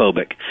him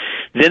xenophobic.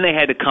 Then they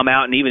had to come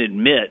out and even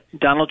admit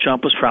Donald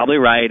Trump was probably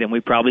right and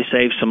we probably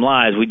saved some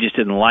lives. We just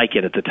didn't like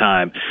it at the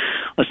time.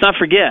 Let's not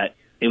forget,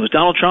 it was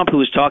Donald Trump who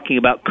was talking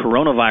about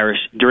coronavirus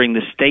during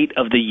the State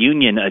of the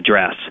Union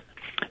address.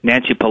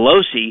 Nancy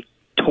Pelosi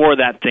tore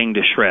that thing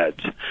to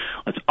shreds.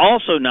 Let's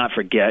also not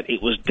forget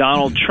it was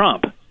Donald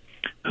Trump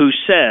who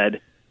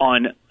said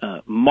on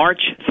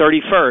March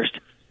 31st,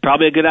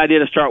 probably a good idea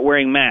to start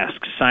wearing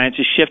masks. Science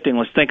is shifting.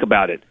 Let's think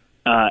about it.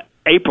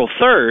 April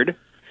 3rd,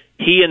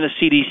 he and the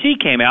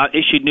CDC came out,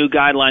 issued new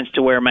guidelines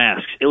to wear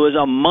masks. It was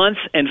a month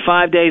and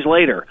 5 days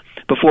later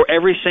before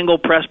every single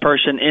press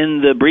person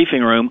in the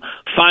briefing room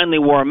finally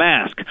wore a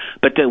mask.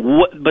 But the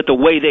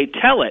way they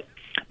tell it,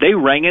 they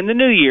rang in the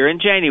new year in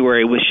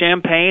January with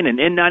champagne and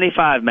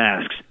N95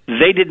 masks.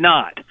 They did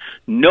not.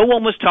 No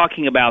one was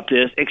talking about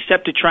this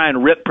except to try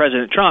and rip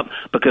President Trump,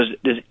 because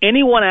does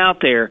anyone out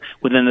there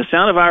within the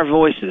sound of our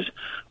voices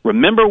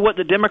remember what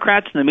the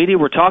Democrats and the media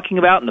were talking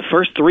about in the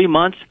first 3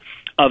 months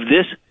of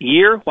this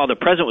year while the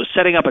president was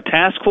setting up a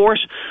task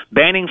force,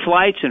 banning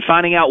flights and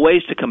finding out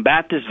ways to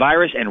combat this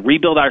virus and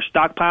rebuild our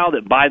stockpile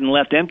that Biden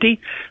left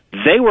empty?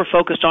 They were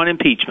focused on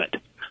impeachment.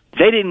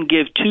 They didn't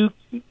give two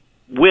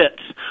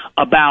wits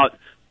about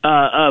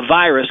a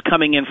virus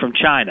coming in from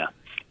China.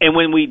 And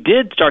when we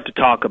did start to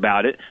talk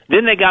about it,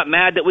 then they got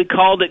mad that we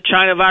called it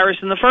China virus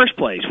in the first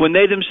place, when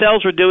they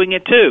themselves were doing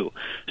it too.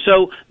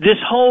 So this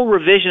whole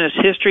revisionist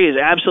history is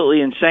absolutely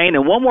insane.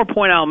 And one more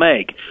point I'll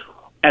make.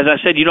 As I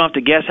said, you don't have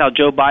to guess how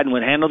Joe Biden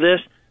would handle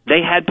this.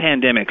 They had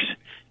pandemics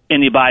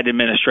in the Biden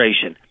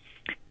administration.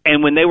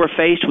 And when they were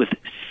faced with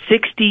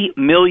 60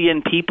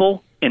 million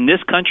people in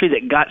this country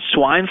that got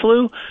swine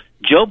flu,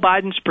 Joe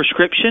Biden's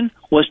prescription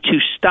was to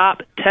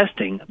stop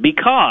testing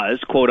because,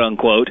 quote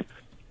unquote,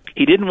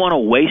 he didn't want to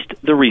waste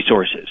the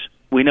resources.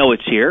 We know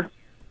it's here.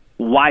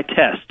 Why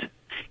test?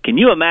 Can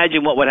you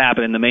imagine what would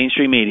happen in the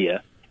mainstream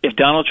media if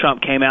Donald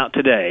Trump came out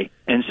today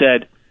and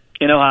said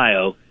in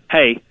Ohio,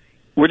 hey,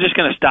 we're just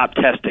going to stop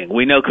testing.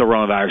 We know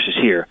coronavirus is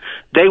here.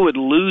 They would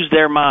lose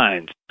their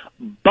minds.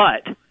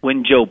 But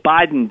when Joe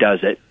Biden does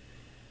it,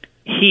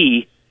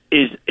 he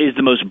is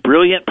the most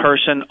brilliant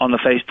person on the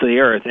face of the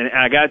earth. And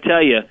I got to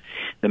tell you,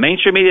 the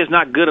mainstream media is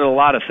not good at a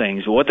lot of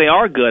things. But what they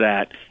are good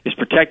at is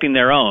protecting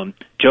their own.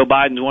 Joe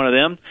Biden's one of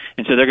them,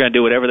 and so they're going to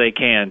do whatever they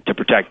can to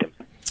protect him.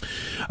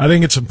 I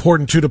think it's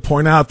important, too, to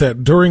point out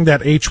that during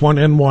that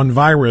H1N1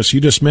 virus,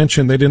 you just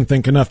mentioned they didn't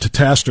think enough to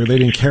test or they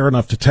didn't care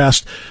enough to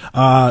test.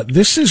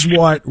 This is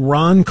what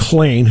Ron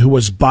Klain, who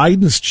was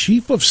Biden's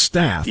chief of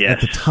staff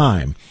at the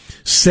time,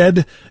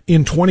 said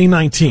in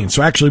 2019,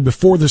 so actually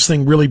before this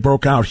thing really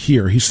broke out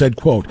here, he said,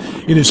 quote,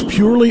 "It is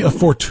purely a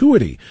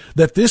fortuity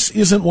that this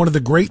isn't one of the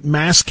great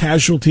mass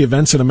casualty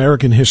events in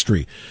American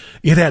history.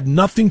 It had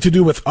nothing to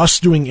do with us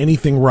doing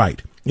anything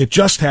right. It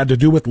just had to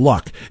do with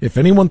luck. If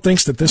anyone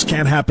thinks that this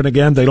can't happen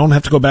again, they don't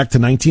have to go back to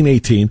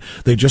 1918.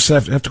 They just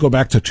have to go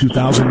back to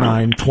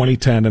 2009,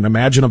 2010, and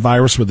imagine a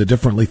virus with a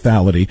different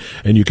lethality,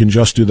 and you can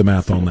just do the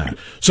math on that."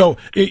 So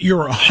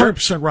you're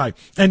 100% right.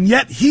 And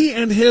yet he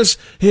and his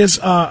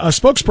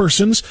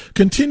spokespersons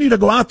continue to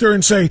go out there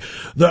and say,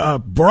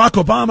 Barack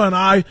Obama and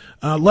I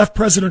left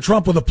President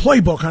Trump with a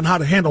playbook on how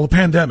to handle a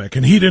pandemic,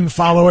 and he didn't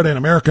follow it, and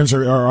Americans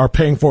are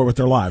paying for it with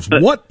their lives.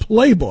 What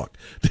playbook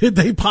did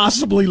they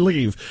possibly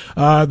leave?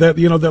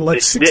 That let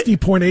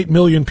 60.8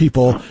 million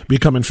people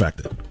become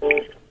infected.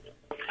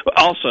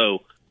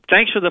 Also,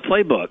 thanks for the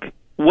playbook.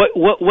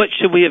 What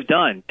should we have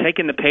done?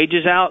 Taken the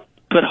pages out,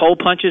 put hole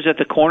punches at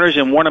the corners,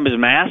 and worn them as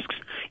masks?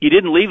 You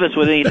didn't leave us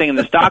with anything in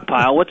the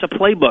stockpile. What's a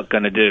playbook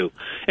going to do?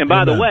 And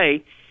by the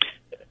way,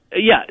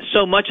 yeah,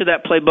 so much of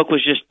that playbook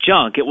was just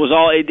junk.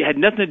 It had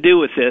nothing to do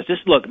with this. This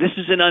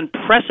is an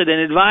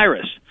unprecedented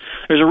virus.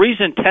 There's a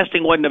reason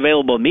testing wasn't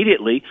available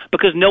immediately,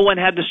 because no one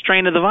had the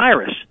strain of the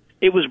virus.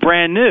 It was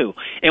brand new.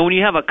 And when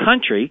you have a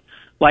country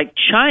like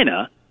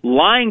China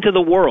lying to the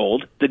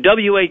world, the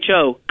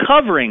WHO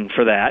covering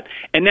for that,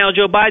 and now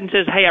Joe Biden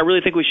says, hey, I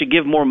really think we should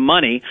give more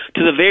money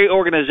to the very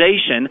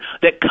organization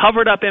that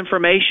covered up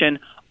information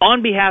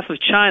on behalf of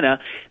China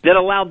that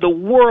allowed the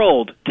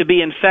world to be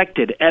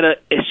infected at a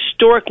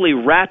historically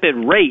rapid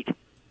rate.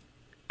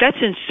 That's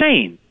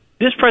insane.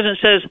 This president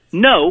says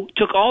no,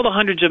 took all the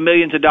hundreds of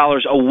millions of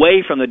dollars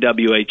away from the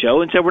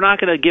WHO and said we're not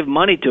going to give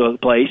money to a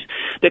place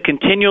that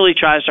continually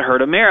tries to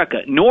hurt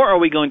America, nor are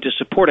we going to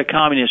support a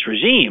communist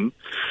regime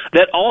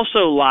that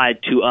also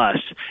lied to us.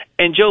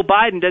 And Joe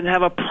Biden doesn't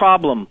have a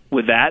problem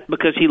with that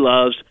because he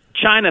loves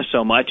China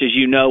so much, as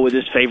you know, with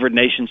his favored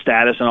nation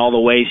status and all the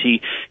ways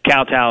he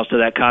kowtows to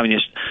that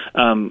communist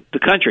the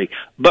country.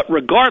 But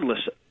regardless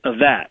of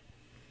that,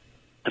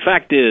 the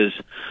fact is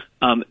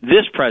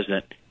this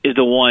president is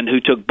the one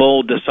who took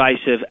bold,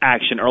 decisive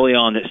action early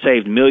on that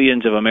saved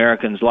millions of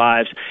Americans'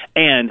 lives.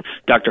 And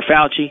Dr.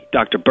 Fauci,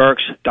 Dr. Birx,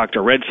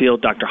 Dr. Redfield,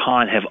 Dr.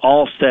 Hahn have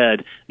all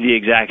said the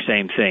exact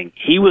same thing.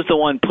 He was the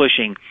one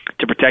pushing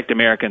to protect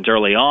Americans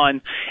early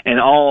on,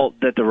 and all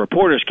that the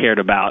reporters cared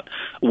about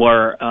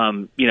were,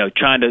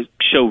 trying to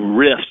show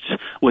rifts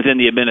within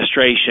the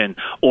administration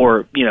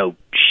or,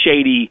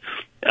 shady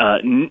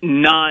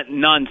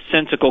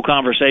nonsensical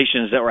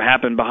conversations that were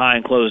happening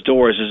behind closed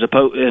doors as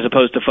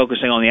opposed to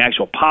focusing on the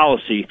actual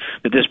policy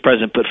that this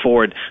president put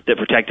forward that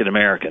protected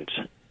Americans.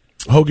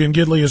 Hogan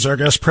Gidley is our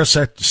guest press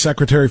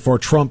secretary for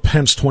Trump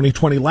Pence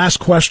 2020.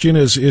 Last question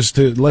is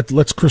to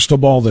let's crystal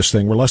ball this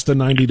thing. We're less than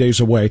 90 days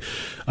away.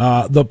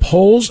 The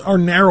polls are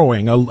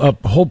narrowing. A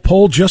whole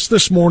poll just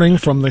this morning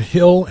from the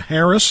Hill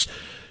Harris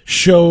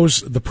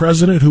shows the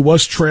president, who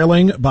was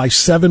trailing by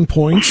 7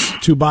 points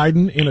to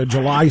Biden in a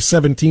July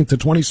 17th to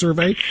 20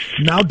 survey,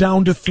 now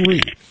down to 3.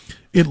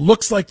 It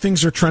looks like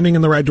things are trending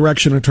in the right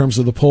direction in terms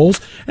of the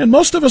polls. And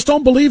most of us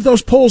don't believe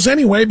those polls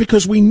anyway,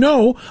 because we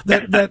know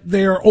that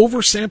they're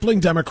oversampling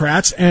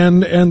Democrats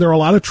and there are a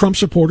lot of Trump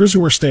supporters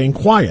who are staying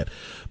quiet.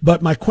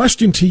 But my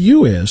question to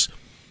you is,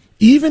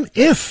 even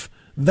if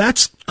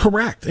that's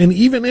correct, and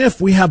even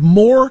if we have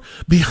more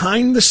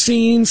behind the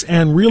scenes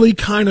and really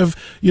kind of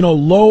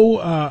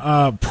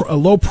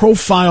low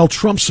profile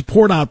Trump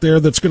support out there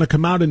that's going to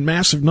come out in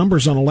massive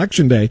numbers on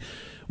Election Day,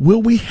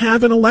 will we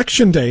have an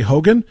Election Day,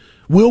 Hogan?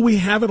 Will we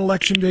have an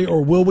Election Day,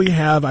 or will we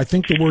have, I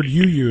think the word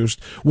you used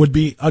would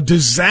be, a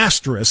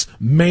disastrous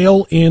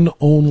mail-in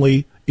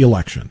only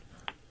election?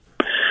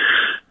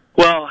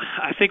 Well,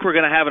 I think we're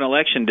going to have an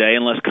Election Day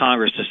unless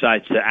Congress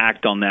decides to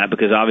act on that,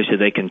 because obviously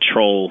they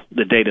control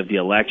the date of the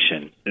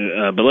election.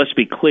 But let's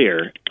be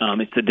clear,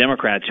 it's the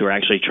Democrats who are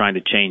actually trying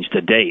to change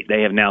the date.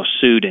 They have now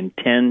sued in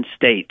 10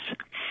 states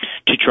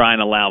to try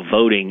and allow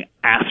voting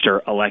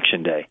after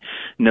Election Day.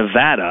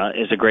 Nevada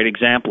is a great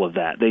example of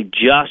that. They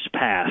just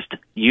passed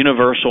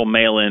universal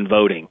mail-in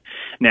voting.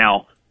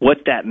 Now,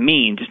 what that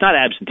means, it's not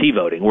absentee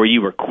voting where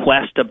you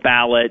request a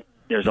ballot.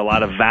 There's a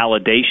lot of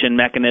validation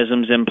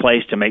mechanisms in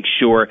place to make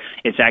sure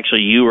it's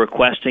actually you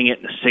requesting it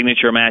and the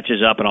signature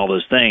matches up and all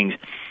those things.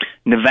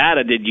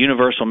 Nevada did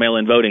universal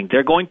mail-in voting.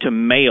 They're going to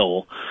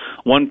mail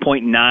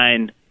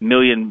 1.9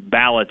 million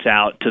ballots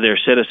out to their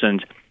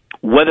citizens,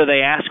 whether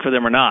they ask for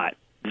them or not.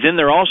 Then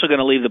they're also going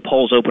to leave the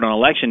polls open on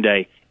Election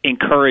Day,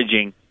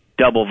 encouraging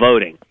double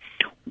voting.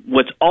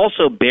 What's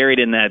also buried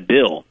in that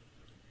bill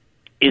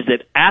is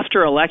that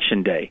after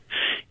Election Day,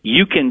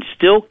 you can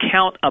still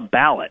count a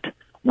ballot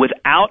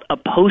without a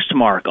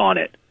postmark on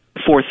it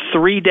for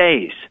 3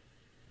 days.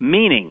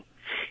 Meaning,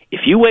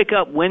 if you wake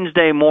up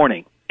Wednesday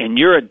morning and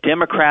you're a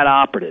Democrat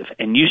operative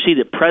and you see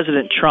that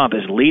President Trump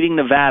is leading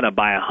Nevada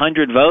by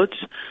 100 votes,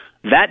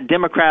 that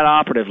Democrat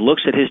operative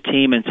looks at his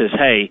team and says,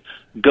 hey,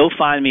 go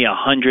find me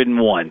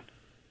 101.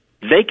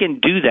 They can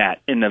do that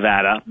in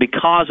Nevada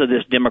because of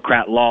this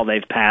Democrat law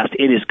they've passed.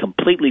 It is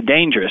completely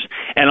dangerous.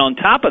 And on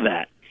top of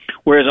that,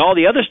 Whereas all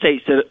the other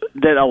states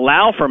that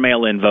allow for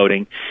mail-in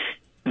voting,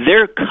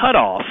 their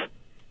cutoff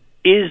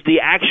is the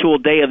actual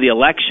day of the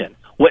election.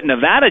 What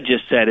Nevada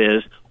just said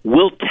is,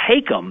 we'll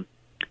take them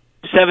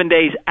 7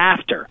 days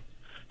after.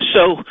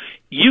 So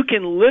you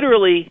can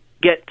literally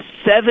get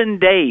 7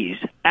 days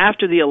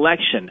after the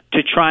election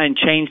to try and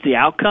change the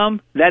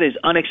outcome. That is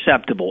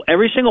unacceptable.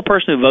 Every single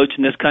person who votes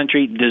in this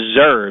country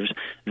deserves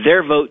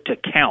their vote to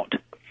count.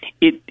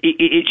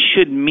 It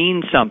should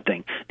mean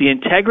something. The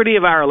integrity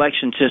of our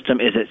election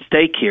system is at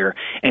stake here,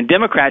 and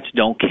Democrats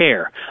don't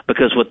care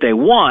because what they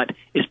want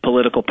is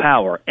political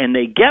power, and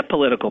they get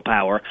political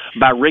power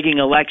by rigging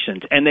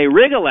elections, and they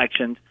rig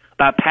elections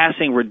by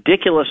passing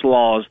ridiculous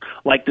laws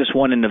like this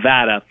one in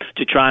Nevada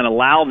to try and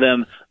allow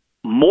them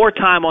more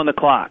time on the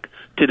clock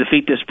to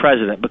defeat this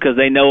president because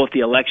they know if the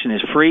election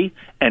is free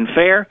and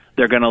fair,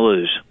 they're going to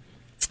lose.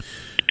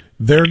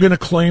 They're going to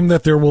claim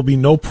that there will be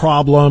no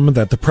problem,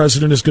 that the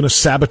president is going to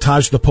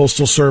sabotage the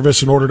Postal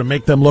Service in order to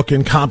make them look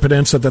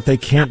incompetent so that they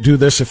can't do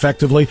this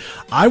effectively.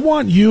 I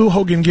want you,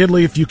 Hogan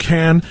Gidley, if you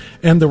can,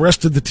 and the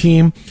rest of the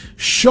team,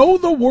 show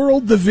the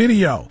world the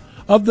video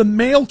of the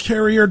mail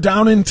carrier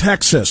down in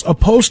Texas, a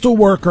postal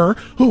worker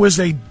who is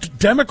a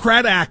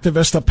Democrat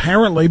activist,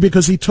 apparently,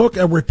 because he took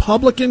a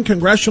Republican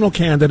congressional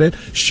candidate,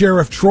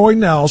 Sheriff Troy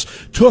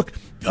Nehls, took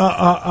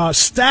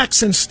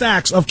stacks and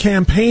stacks of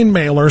campaign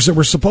mailers that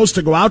were supposed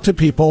to go out to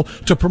people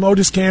to promote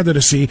his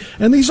candidacy,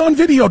 and he's on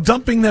video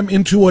dumping them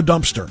into a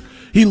dumpster.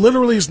 He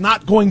literally is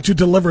not going to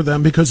deliver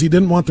them because he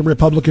didn't want the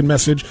Republican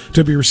message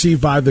to be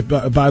received by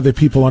the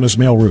people on his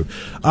mail route.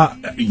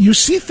 You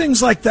see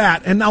things like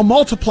that, and now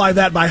multiply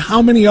that by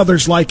how many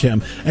others like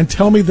him, and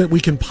tell me that we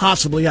can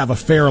possibly have a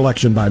fair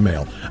election by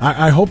mail.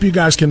 I hope you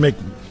guys can make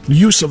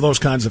use of those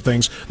kinds of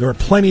things. There are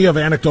plenty of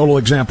anecdotal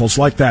examples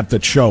like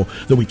that show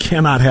that we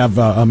cannot have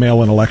a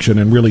mail-in election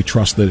and really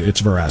trust that its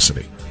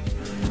veracity.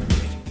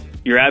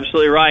 You're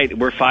absolutely right.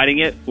 We're fighting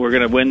it. We're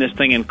going to win this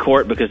thing in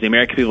court because the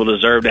American people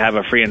deserve to have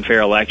a free and fair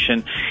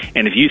election.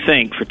 And if you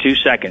think for 2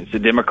 seconds the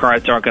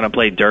Democrats aren't going to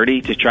play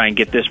dirty to try and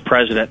get this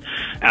president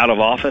out of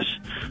office,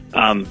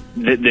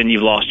 then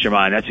you've lost your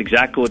mind. That's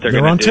exactly what they're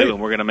going to do,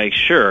 and we're going to make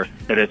sure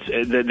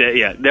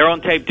that they're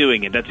on tape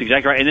doing it. That's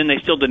exactly right. And then they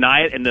still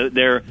deny it, and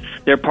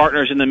their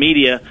partners in the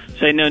media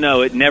say,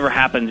 no, it never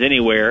happens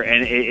anywhere.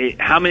 And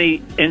how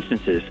many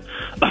instances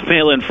of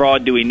mail-in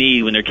fraud do we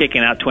need when they're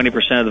kicking out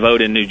 20% of the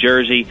vote in New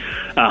Jersey?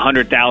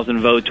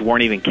 100,000 votes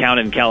weren't even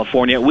counted in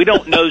California. We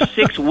don't know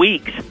 6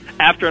 weeks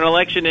after an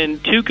election in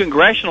 2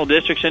 congressional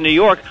districts in New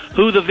York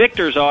who the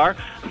victors are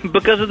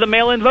because of the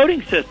mail-in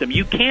voting system.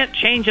 You can't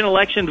change an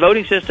election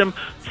voting system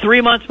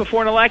 3 months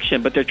before an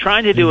election, but they're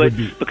trying to do it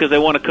because they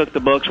want to cook the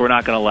books. We're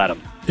not going to let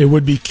them. It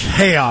would be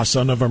chaos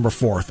on November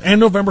 4th and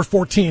November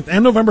 14th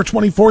and November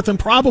 24th and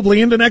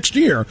probably into next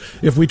year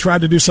if we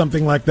tried to do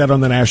something like that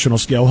on the national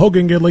scale.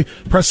 Hogan Gidley,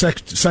 Press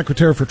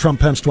Secretary for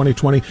Trump-Pence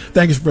 2020.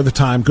 Thank you for the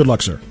time. Good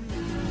luck, sir.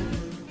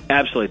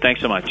 Absolutely.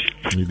 Thanks so much.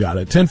 You got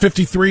it.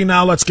 10:53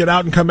 now. Let's get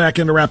out and come back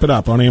in to wrap it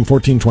up on AM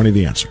 1420,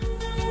 The Answer.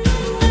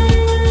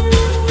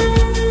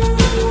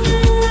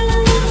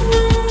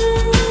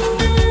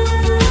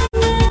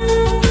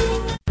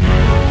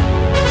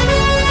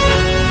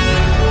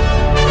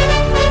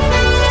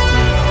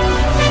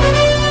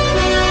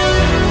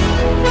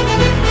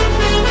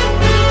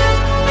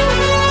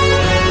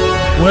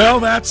 Well,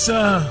 that's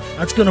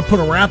going to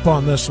put a wrap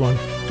on this one.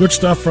 Good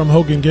stuff from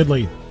Hogan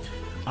Gidley.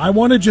 I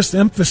want to just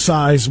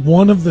emphasize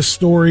one of the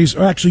stories,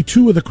 or actually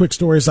 2 of the quick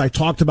stories I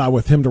talked about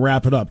with him to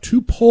wrap it up.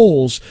 2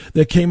 polls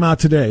that came out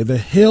today. The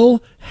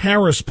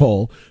Hill-Harris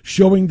poll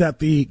showing that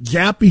the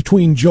gap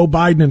between Joe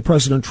Biden and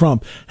President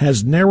Trump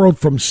has narrowed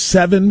from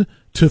 7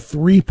 to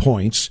 3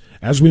 points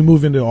as we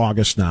move into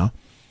August now.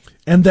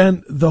 And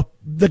then the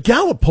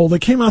Gallup poll that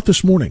came out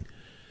this morning.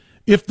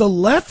 If the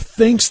left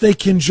thinks they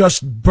can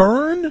just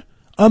burn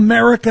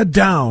America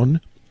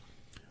down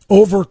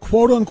over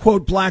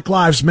quote-unquote Black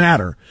Lives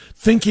Matter,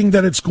 thinking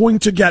that it's going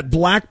to get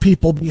black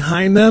people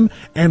behind them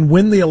and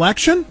win the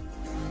election,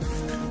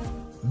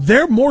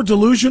 they're more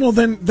delusional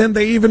than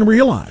they even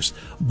realize.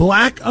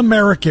 Black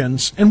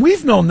Americans, and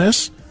we've known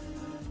this,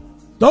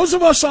 those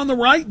of us on the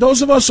right,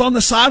 those of us on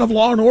the side of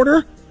law and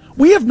order,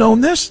 we have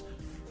known this.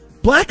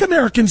 Black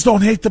Americans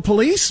don't hate the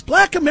police.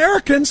 Black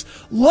Americans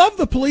love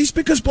the police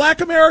because black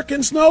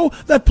Americans know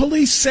that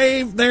police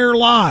save their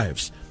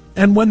lives.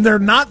 And when they're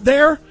not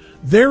there,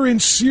 they're in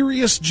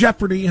serious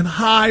jeopardy in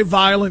high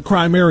violent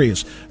crime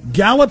areas.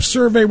 Gallup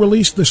survey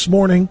released this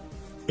morning,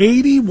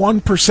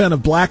 81%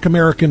 of black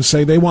Americans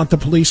say they want the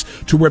police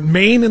to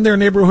remain in their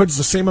neighborhoods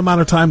the same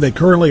amount of time they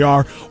currently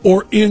are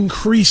or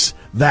increase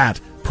that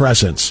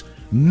presence,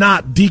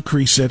 not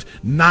decrease it,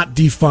 not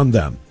defund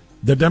them.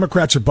 The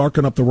Democrats are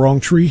barking up the wrong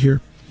tree here.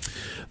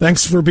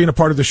 Thanks for being a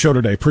part of the show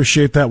today.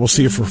 Appreciate that. We'll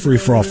see you for Free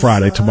for All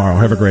Friday tomorrow.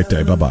 Have a great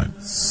day. Bye-bye.